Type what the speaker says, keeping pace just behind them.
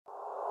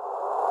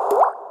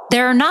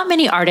There are not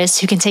many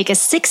artists who can take a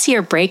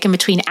 6-year break in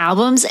between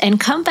albums and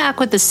come back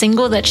with a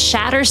single that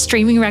shatters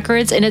streaming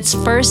records in its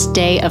first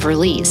day of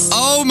release.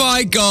 Oh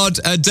my God,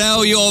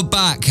 Adele, you're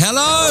back.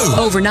 Hello!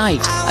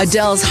 Overnight,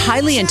 Adele's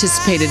highly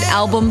anticipated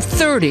album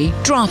 30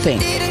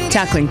 dropping,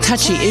 tackling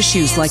touchy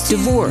issues like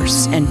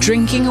divorce and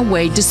drinking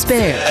away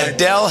despair.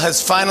 Adele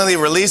has finally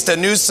released a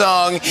new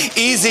song,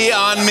 Easy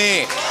on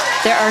Me.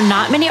 There are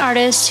not many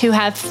artists who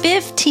have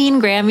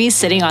 15 Grammys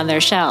sitting on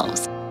their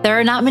shelves. There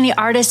are not many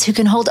artists who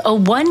can hold a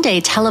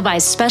one-day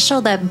televised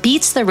special that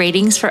beats the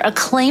ratings for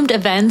acclaimed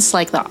events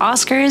like the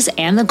Oscars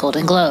and the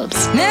Golden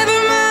Globes. Never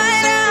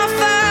mind, I'll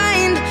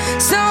find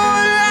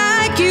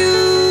someone like you.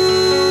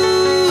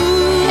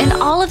 And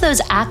all of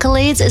those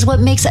accolades is what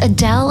makes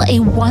Adele a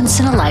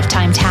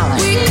once-in-a-lifetime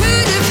talent. We could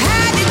have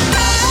had it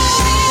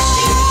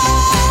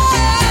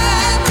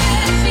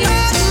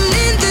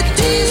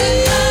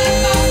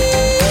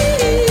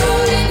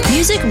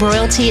Music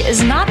royalty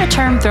is not a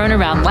term thrown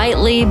around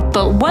lightly,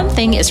 but one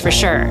thing is for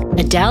sure.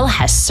 Adele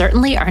has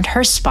certainly earned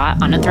her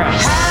spot on a throne.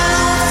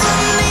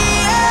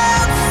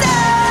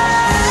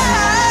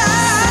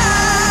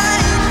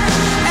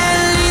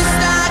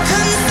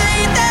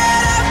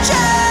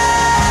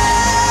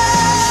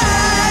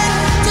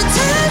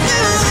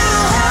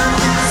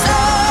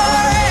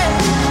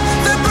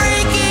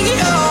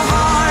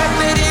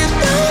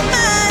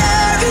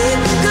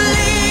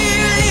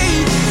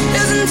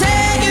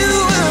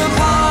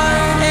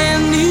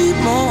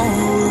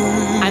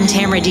 I'm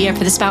Tamara Dia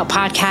for the Spout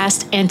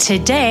Podcast, and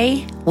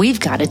today we've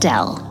got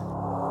Adele.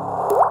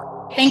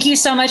 Thank you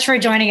so much for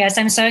joining us.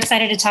 I'm so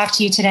excited to talk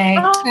to you today.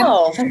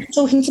 Oh, thanks for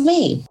talking to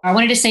me. I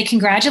wanted to say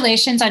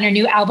congratulations on your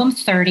new album,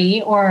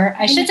 30, or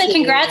I should say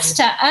congrats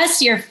to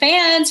us, your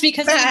fans,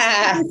 because of this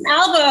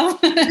album.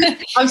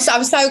 I'm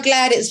so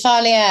glad it's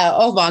finally out.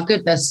 Oh my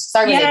goodness.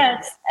 So really.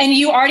 Yes. And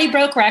you already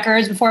broke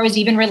records before it was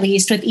even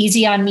released, with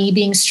Easy on Me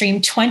being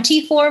streamed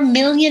 24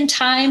 million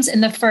times in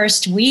the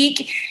first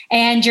week.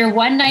 And your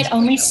one night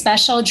only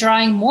special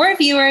drawing more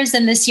viewers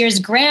than this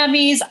year's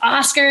Grammys,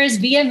 Oscars,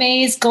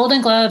 VMAs,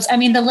 Golden Globes. I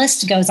mean, the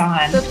list goes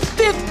on. The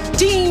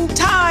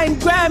 15-time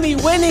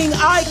Grammy winning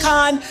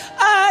icon,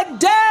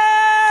 Adele. I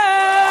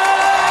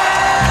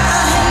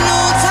had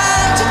no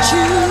time to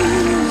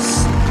choose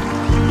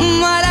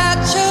what I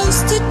chose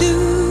to do.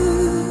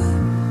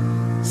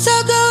 So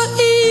go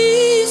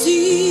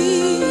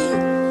easy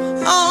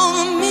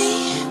on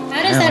me.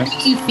 How does that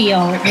make you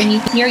feel when you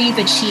hear you've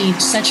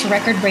achieved such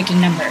record-breaking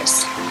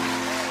numbers?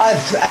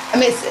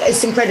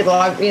 It's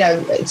incredible.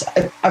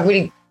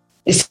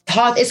 It's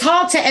hard. It's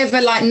hard to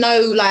ever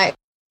know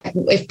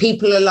if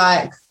people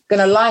are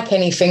gonna like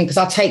anything, because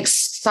I take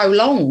so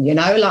long.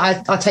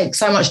 I take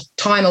so much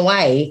time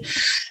away.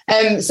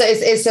 So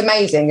it's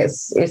amazing.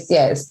 It's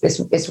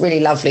really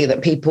lovely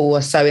that people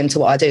are so into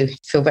what I do. I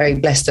feel very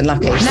blessed and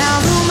lucky. Now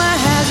rumor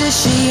has it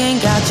she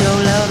ain't got your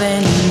love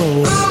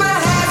anymore.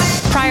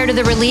 Prior to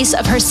the release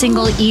of her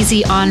single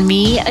Easy on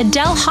Me,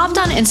 Adele hopped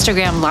on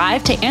Instagram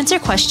Live to answer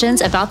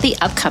questions about the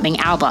upcoming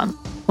album.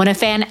 When a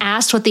fan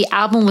asked what the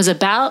album was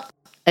about,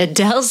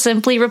 Adele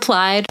simply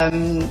replied,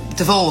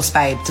 Divorce,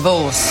 babe,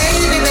 divorce.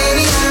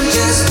 Baby, I'm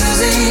just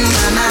losing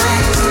my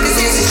mind. 'Cause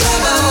this is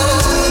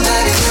trouble,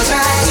 but it feels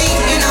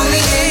right. You know me,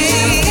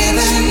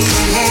 heaven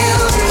and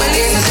hell. When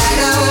it's a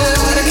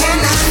battle, I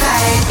cannot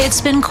fight.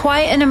 It's been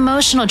quite an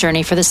emotional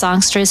journey for the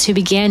songstress, who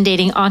began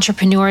dating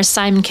entrepreneur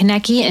Simon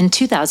Konecki in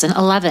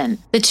 2011.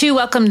 The two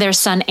welcomed their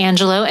son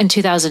Angelo in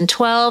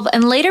 2012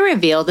 and later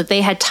revealed that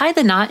they had tied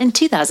the knot in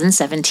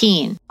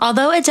 2017.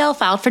 Although Adele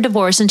filed for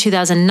divorce in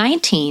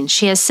 2019,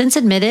 she has since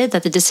admitted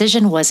that the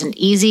decision wasn't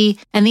easy,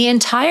 and the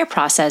entire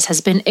process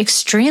has been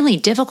extremely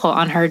difficult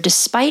on her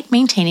despite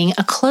maintaining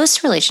a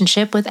close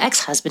relationship with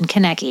ex-husband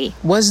Konecki.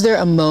 Was there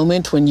a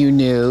moment when you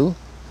knew,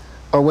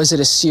 or was it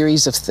a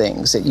series of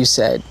things that you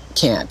said,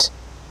 can't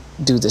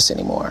do this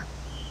anymore?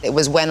 It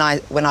was when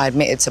I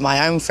admitted to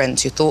my own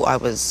friends who thought I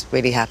was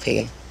really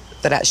happy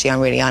that actually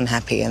I'm really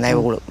unhappy, and they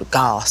all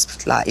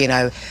gasped.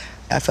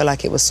 I feel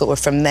like it was sort of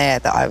from there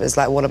that I was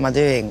like, what am I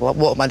doing? What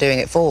am I doing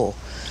it for?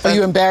 Are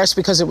you embarrassed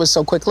because it was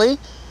so quickly?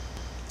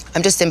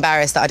 I'm just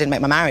embarrassed that I didn't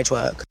make my marriage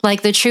work.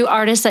 Like the true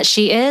artist that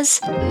she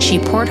is, she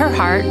poured her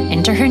heart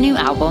into her new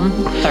album,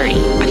 30.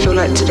 I feel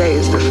like today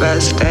is the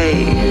first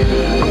day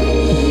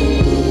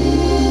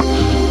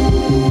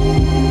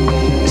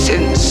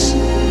since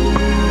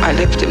I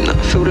left him that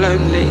I feel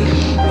lonely.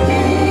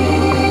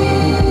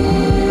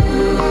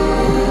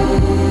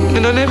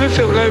 And I never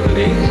feel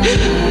lonely.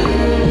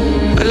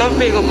 I love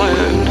being on my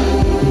own.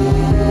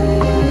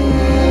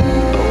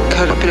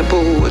 Curl up in a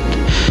ball and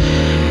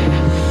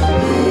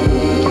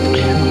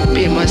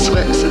be in my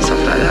sweats and stuff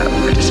like that.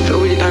 I just feel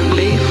really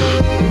lonely.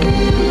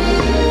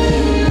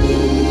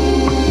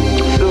 I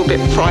feel a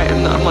bit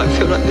frightened that I might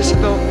feel like this a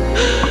lot.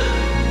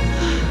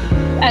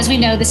 As we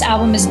know, this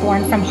album is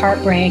born from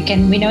heartbreak,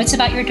 and we know it's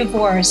about your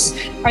divorce.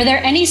 Are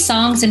there any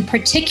songs in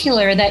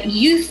particular that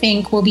you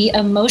think will be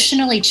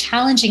emotionally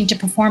challenging to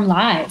perform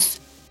live?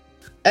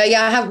 I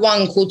have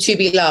one called To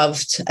Be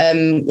Loved,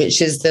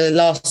 which is the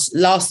last,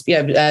 not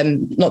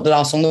the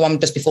last one, the one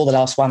just before the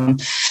last one.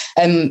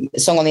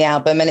 song on the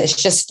album. And it's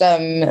just,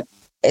 I've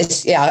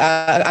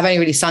only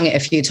really sung it a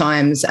few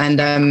times, and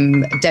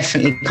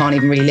definitely can't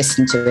even really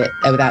listen to it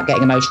without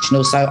getting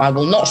emotional. So I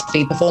will not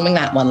be performing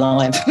that one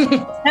live. No,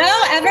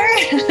 ever?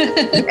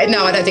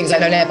 No, I don't think so.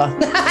 No, never.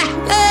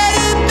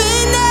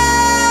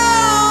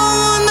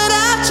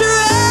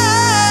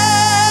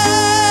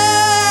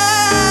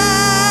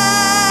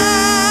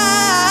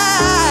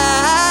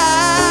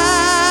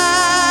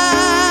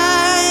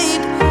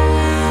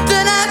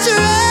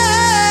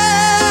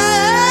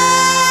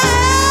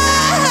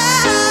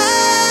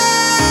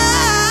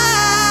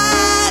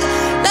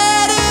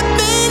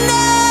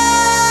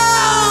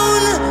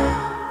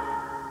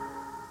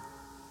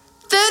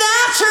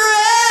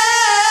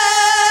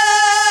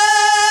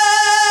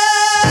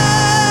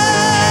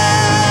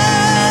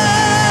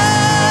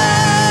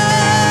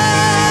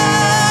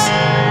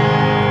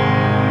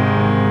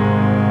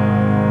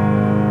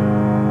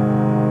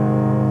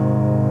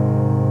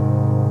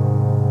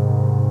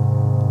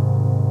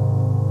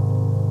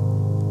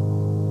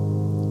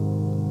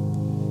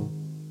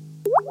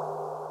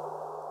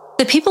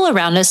 The people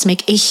around us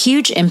make a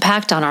huge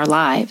impact on our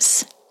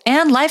lives,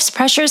 and life's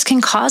pressures can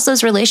cause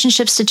those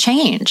relationships to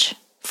change,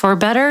 for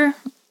better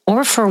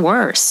or for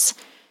worse.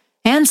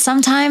 And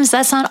sometimes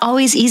that's not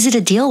always easy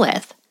to deal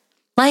with.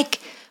 Like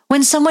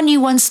when someone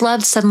you once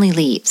loved suddenly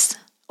leaves,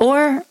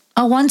 or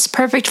a once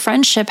perfect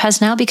friendship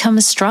has now become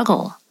a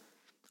struggle,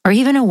 or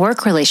even a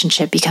work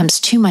relationship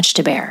becomes too much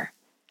to bear.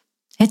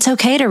 It's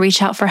okay to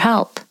reach out for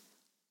help.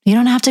 You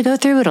don't have to go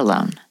through it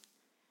alone.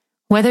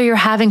 Whether you're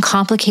having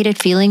complicated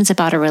feelings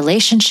about a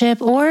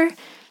relationship or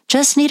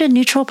just need a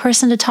neutral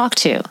person to talk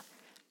to,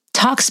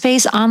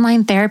 Talkspace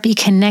Online Therapy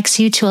connects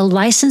you to a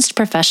licensed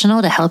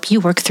professional to help you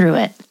work through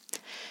it.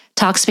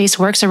 Talkspace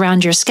works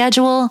around your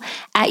schedule,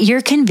 at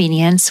your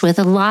convenience, with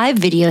live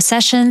video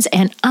sessions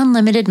and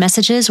unlimited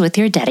messages with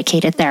your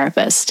dedicated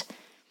therapist.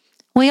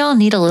 We all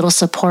need a little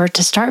support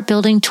to start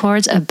building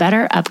towards a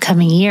better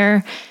upcoming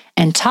year,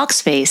 and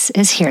Talkspace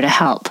is here to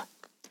help.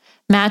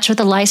 Match with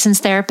a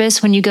licensed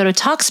therapist when you go to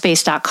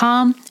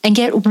Talkspace.com and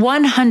get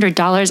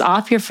 $100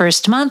 off your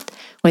first month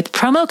with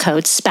promo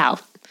code SPOUT.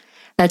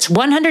 That's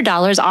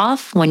 $100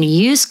 off when you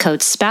use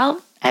code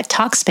SPOUT at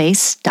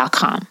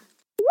Talkspace.com.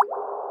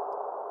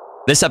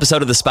 This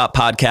episode of the Spout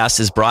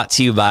Podcast is brought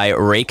to you by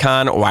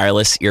Raycon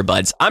Wireless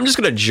Earbuds. I'm just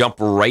going to jump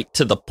right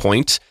to the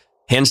point.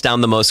 Hands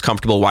down, the most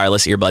comfortable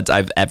wireless earbuds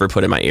I've ever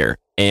put in my ear.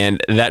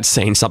 And that's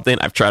saying something.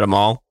 I've tried them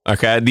all.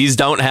 Okay. These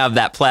don't have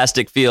that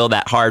plastic feel,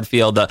 that hard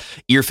feel, the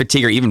ear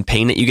fatigue, or even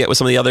pain that you get with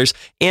some of the others.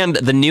 And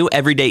the new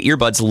everyday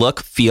earbuds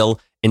look, feel,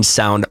 and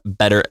sound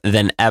better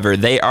than ever.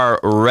 They are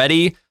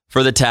ready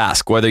for the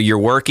task. Whether you're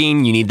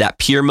working, you need that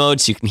pure mode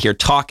so you can hear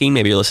talking.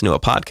 Maybe you're listening to a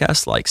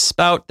podcast like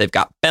Spout. They've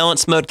got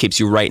balance mode, keeps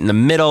you right in the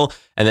middle.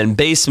 And then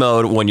bass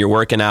mode when you're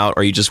working out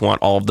or you just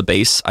want all of the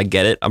bass. I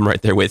get it. I'm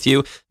right there with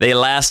you. They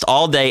last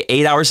all day,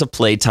 8 hours of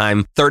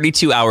playtime,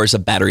 32 hours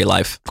of battery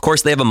life. Of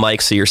course, they have a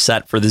mic, so you're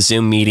set for the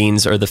Zoom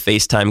meetings or the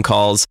FaceTime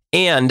calls.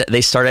 And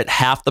they start at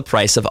half the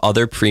price of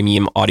other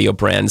premium audio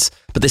brands,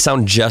 but they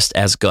sound just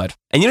as good.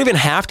 And you don't even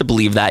have to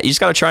believe that. You just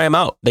got to try them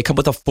out. They come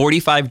with a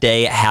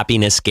 45-day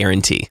happiness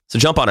guarantee. So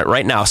jump on it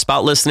right now.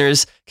 Spout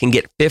listeners can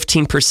get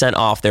 15%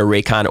 off their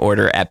Raycon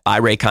order at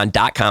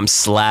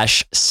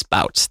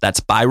buyraycon.com/spout.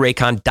 That's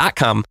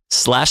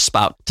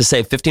buyraycon.com/spout to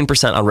save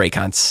 15% on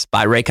Raycons.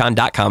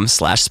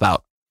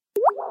 Buyraycon.com/spout.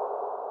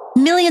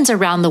 Millions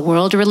around the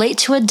world relate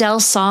to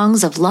Adele's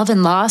songs of love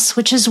and loss,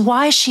 which is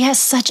why she has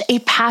such a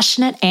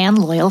passionate and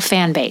loyal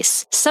fan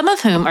base, some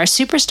of whom are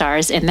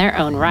superstars in their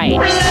own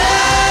right.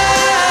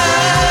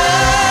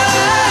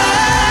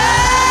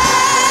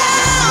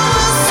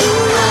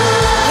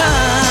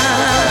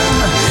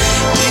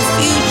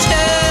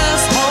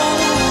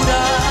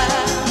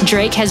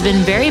 Drake has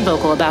been very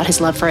vocal about his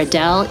love for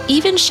Adele,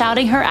 even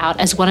shouting her out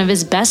as one of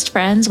his best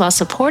friends while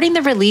supporting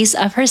the release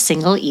of her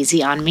single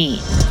Easy on Me.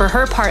 For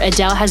her part,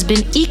 Adele has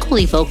been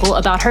equally vocal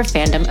about her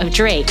fandom of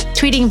Drake,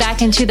 tweeting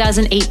back in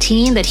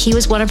 2018 that he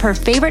was one of her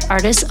favorite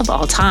artists of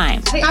all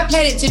time. I think I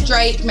played it to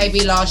Drake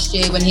maybe last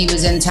year when he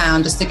was in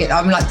town, just to get,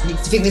 I'm like, do you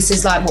think this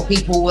is like what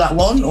people like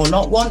want or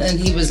not want? And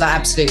he was like,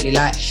 absolutely,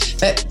 like,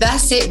 but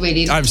that's it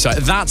really. I'm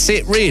sorry, that's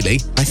it really?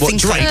 What,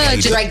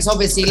 Drake? Drake's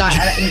obviously like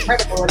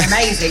incredible and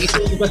amazing.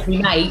 We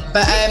mate,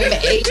 but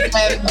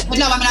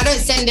no, I mean, I don't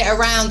send it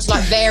around to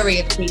like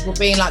various people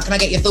being like, can I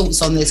get your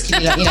thoughts on this?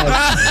 Can you, like, you know,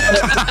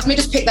 let me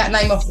just pick that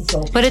name off the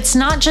top. But it's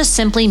not just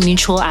simply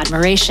mutual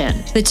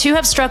admiration. The two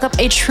have struck up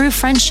a true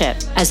friendship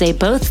as they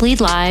both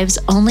lead lives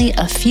only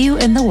a few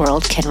in the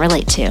world can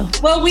relate to.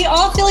 Well, we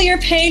all feel your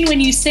pain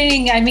when you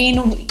sing. I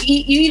mean,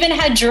 you even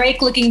had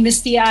Drake looking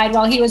misty-eyed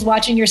while he was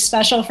watching your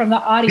special from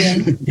the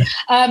audience.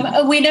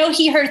 We know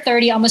he heard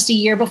 30 almost a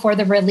year before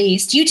the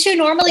release. Do you two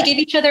normally give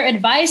each other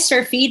advice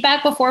or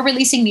feedback before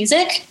releasing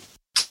music?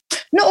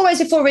 Not always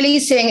before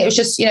releasing. It was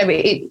just, you know,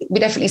 we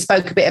definitely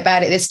spoke a bit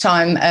about it this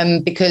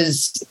time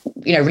because,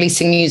 you know,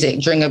 releasing music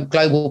during a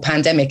global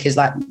pandemic is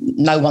like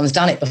no one's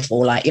done it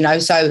before, like, you know.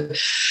 So,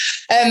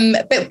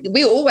 but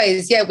we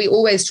always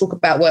talk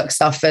about work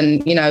stuff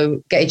and, you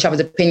know, get each other's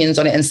opinions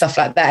on it and stuff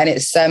like that.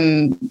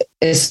 And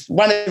it's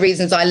one of the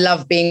reasons I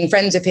love being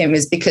friends with him,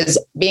 is because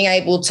being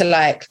able to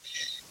like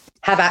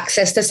have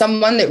access to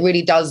someone that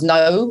really does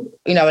know,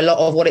 you know, a lot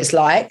of what it's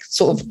like,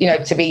 sort of, you know,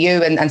 to be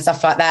you and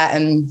stuff like that.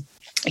 And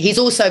he's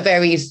also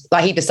very,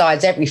 like, he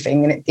decides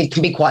everything, and it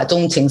can be quite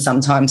daunting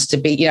sometimes to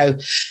be, you know,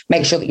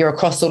 make sure that you're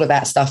across all of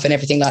that stuff and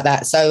everything like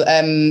that. So,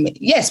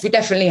 yes, we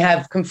definitely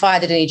have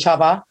confided in each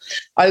other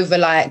over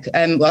like,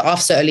 well,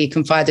 I've certainly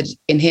confided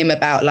in him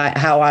about like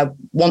how I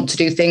want to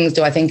do things.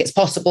 Do I think it's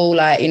possible?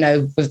 Like, you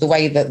know, with the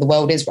way that the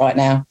world is right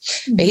now.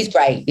 But he's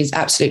great. He's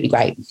absolutely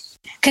great.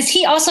 Because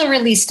he also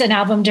released an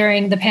album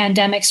during the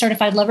pandemic,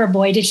 Certified Lover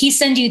Boy. Did he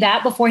send you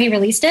that before he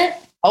released it?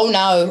 Oh,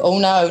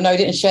 no, he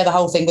didn't share the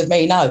whole thing with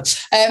me, no.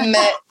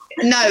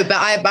 No, but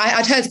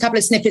I'd heard a couple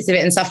of snippets of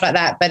it and stuff like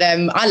that. But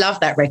I love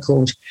that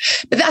record.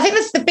 But I think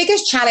that's the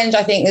biggest challenge,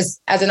 I think, is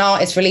as an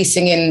artist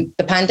releasing in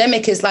the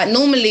pandemic is like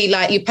normally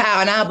like you put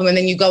out an album and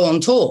then you go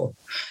on tour.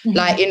 Mm-hmm.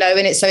 Like, you know,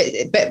 and it's so,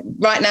 but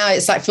right now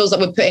it's like feels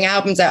like we're putting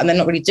albums out and they're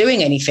not really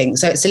doing anything.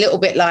 So it's a little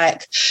bit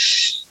like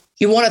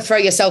you want to throw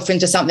yourself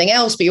into something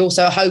else, but you're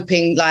also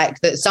hoping like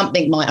that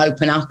something might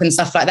open up and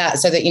stuff like that.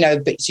 So that, you know,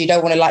 but you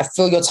don't want to like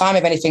fill your time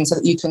with anything so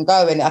that you can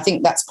go. And I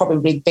think that's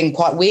probably been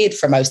quite weird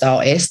for most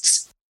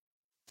artists.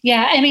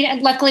 Yeah. I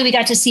mean, luckily we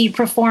got to see you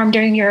perform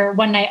during your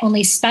One Night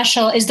Only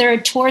special. Is there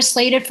a tour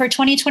slated for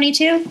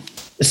 2022?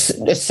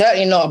 It's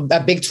certainly not a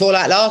big tour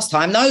like last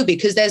time, no,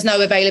 because there's no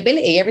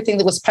availability. Everything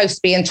that was supposed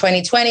to be in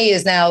 2020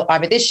 is now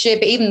either this year,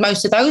 but even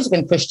most of those have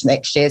been pushed to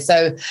next year.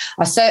 So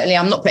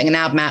I'm not putting an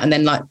album out and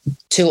then like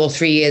 2 or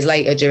 3 years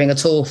later doing a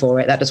tour for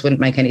it. That just wouldn't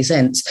make any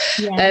sense.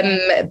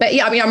 Yeah. But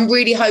yeah, I mean, I'm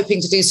really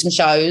hoping to do some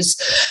shows,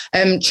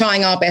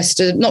 trying our best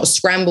to not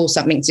scramble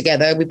something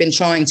together. We've been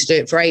trying to do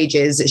it for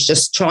ages. It's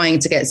just trying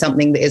to get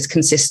something that is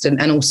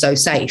consistent and also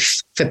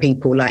safe for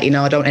people. Like, you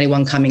know, I don't want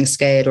anyone coming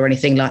scared or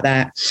anything like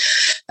that.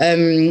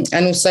 And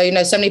also, you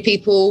know, so many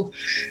people,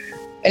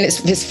 and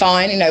it's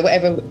fine, you know,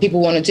 whatever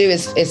people want to do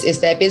is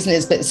their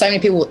business, but so many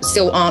people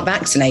still aren't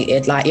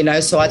vaccinated, like, you know,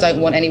 so I don't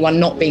want anyone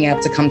not being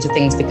able to come to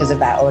things because of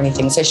that or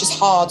anything. So it's just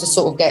hard to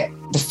sort of get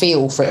the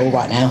feel for it all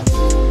right now.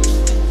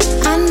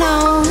 I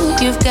know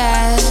you've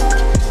got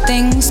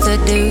things to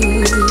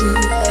do.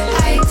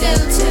 I do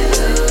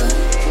too.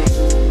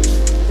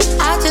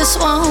 I just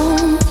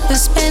want to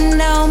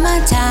spend all my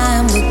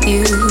time with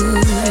you.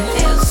 It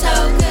feels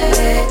so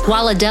good.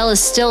 While Adele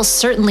is still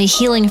certainly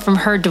healing from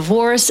her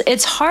divorce,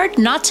 it's hard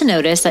not to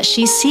notice that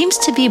she seems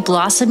to be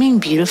blossoming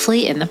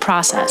beautifully in the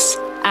process.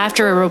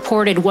 After a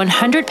reported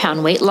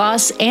 100-pound weight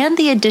loss and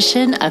the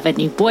addition of a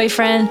new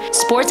boyfriend,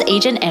 sports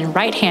agent and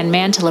right-hand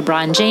man to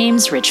LeBron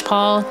James, Rich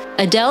Paul,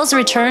 Adele's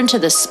return to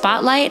the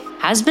spotlight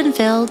has been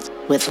filled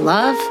with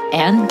love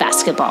and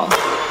basketball.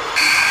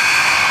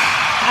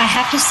 I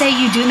have to say,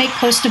 you do make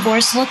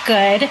post-divorce look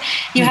good.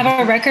 You have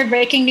a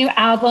record-breaking new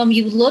album.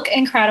 You look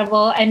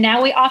incredible. And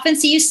now we often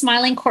see you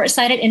smiling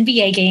courtside at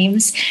NBA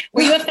games.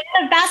 Were you a fan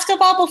of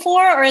basketball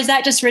before, or is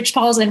that just Rich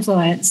Paul's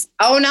influence?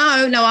 Oh,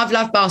 no, I've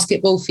loved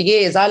basketball for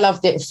years. I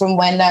loved it from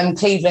when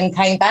Cleveland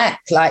came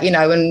back, like, you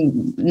know,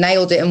 and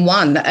nailed it and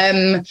won.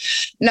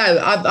 No,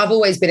 I've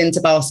always been into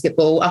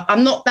basketball. I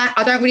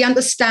don't really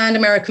understand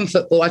American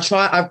football.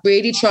 I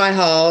really try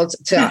hard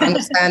to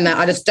understand that.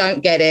 I just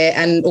don't get it.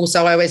 And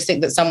also I always think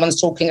that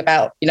someone's talking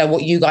about, you know,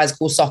 what you guys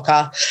call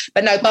soccer.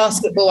 But no,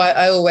 basketball,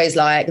 I always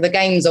like. The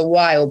games are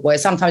wild,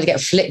 boys. Sometimes you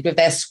get flicked with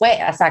their sweat.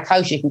 That's how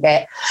close you can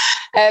get.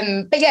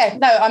 But yeah,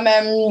 no,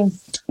 I'm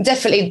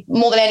definitely,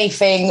 more than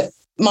anything,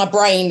 my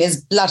brain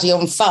is bloody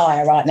on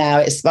fire right now.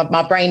 It's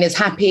my brain is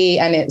happy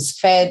and it's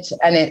fed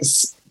and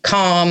it's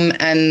calm,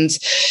 and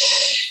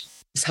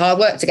it's hard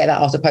work to get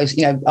that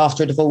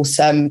after a divorce.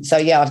 So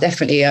yeah, I've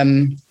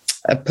definitely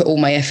put all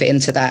my effort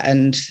into that,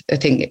 and I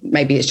think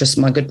maybe it's just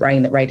my good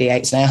brain that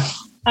radiates now.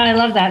 I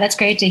love that. That's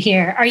great to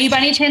hear. Are you by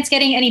any chance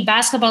getting any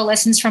basketball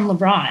lessons from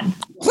LeBron?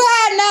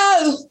 Well,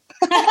 no.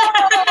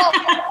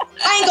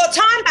 I ain't got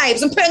time,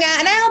 babes. I'm putting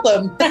out an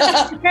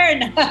album. Fair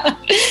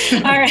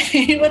enough. All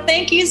right. Well,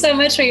 thank you so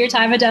much for your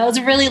time, Adele. It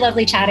was really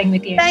lovely chatting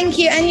with you. Thank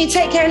you. And you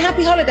take care and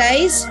happy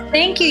holidays.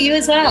 Thank you. You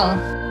as well.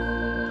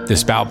 The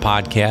Spout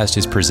Podcast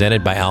is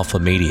presented by Alpha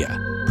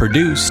Media,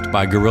 produced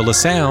by Gorilla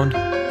Sound,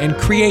 and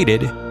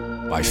created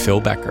by Phil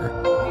Becker.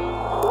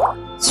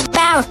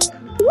 Spout.